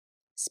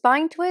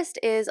Spine twist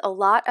is a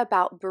lot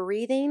about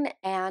breathing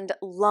and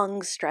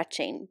lung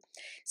stretching.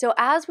 So,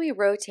 as we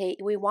rotate,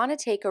 we want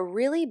to take a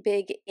really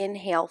big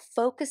inhale,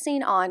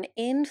 focusing on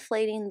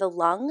inflating the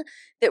lung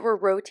that we're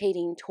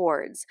rotating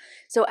towards.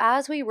 So,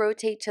 as we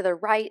rotate to the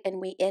right and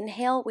we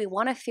inhale, we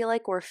want to feel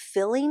like we're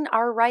filling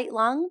our right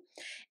lung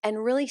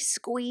and really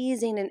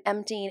squeezing and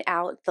emptying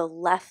out the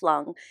left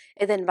lung,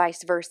 and then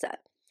vice versa.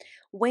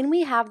 When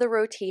we have the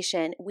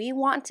rotation, we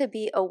want to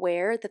be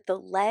aware that the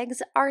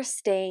legs are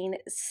staying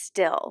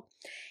still.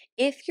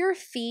 If your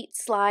feet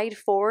slide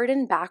forward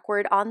and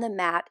backward on the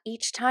mat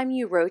each time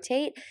you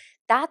rotate,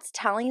 that's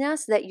telling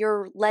us that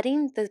you're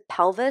letting the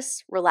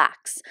pelvis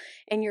relax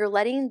and you're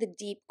letting the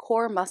deep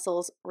core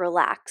muscles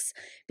relax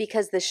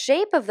because the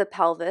shape of the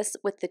pelvis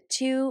with the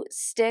two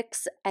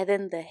sticks and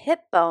then the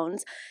hip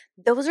bones,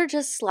 those are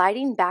just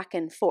sliding back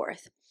and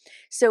forth.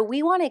 So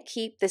we want to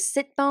keep the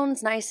sit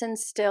bones nice and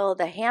still,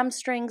 the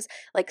hamstrings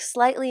like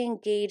slightly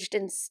engaged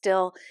and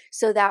still,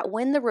 so that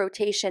when the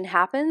rotation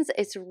happens,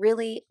 it's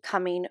really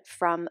coming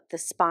from the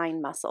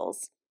spine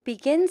muscles.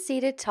 Begin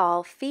seated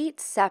tall, feet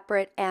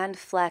separate and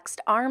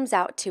flexed, arms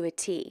out to a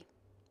T.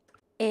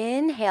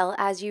 Inhale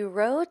as you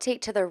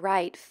rotate to the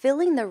right,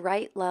 filling the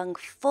right lung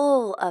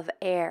full of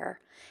air.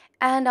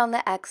 And on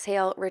the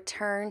exhale,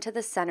 return to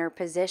the center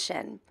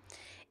position.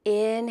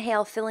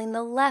 Inhale, filling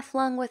the left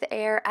lung with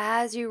air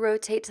as you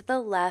rotate to the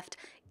left,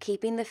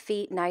 keeping the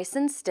feet nice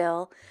and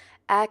still.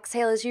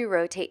 Exhale as you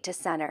rotate to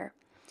center.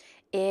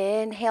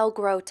 Inhale,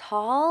 grow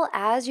tall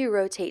as you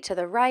rotate to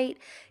the right.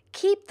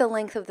 Keep the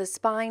length of the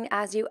spine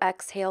as you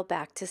exhale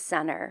back to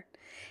center.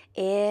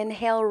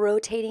 Inhale,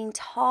 rotating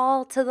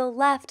tall to the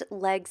left,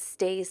 legs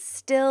stay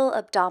still,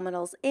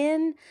 abdominals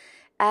in.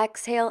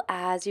 Exhale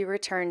as you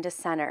return to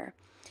center.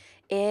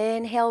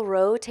 Inhale,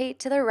 rotate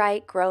to the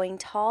right, growing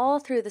tall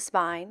through the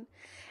spine.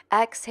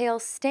 Exhale,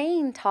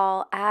 staying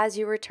tall as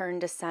you return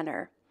to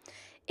center.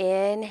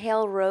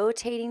 Inhale,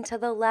 rotating to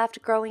the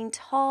left, growing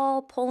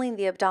tall, pulling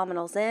the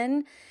abdominals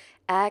in.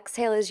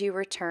 Exhale as you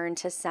return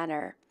to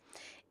center.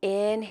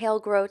 Inhale,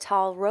 grow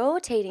tall,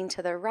 rotating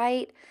to the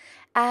right.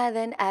 And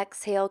then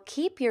exhale,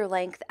 keep your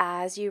length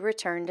as you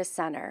return to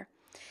center.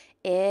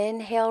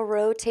 Inhale,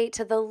 rotate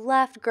to the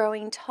left,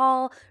 growing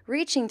tall,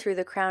 reaching through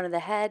the crown of the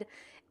head.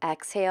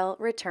 Exhale,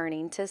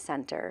 returning to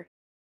center.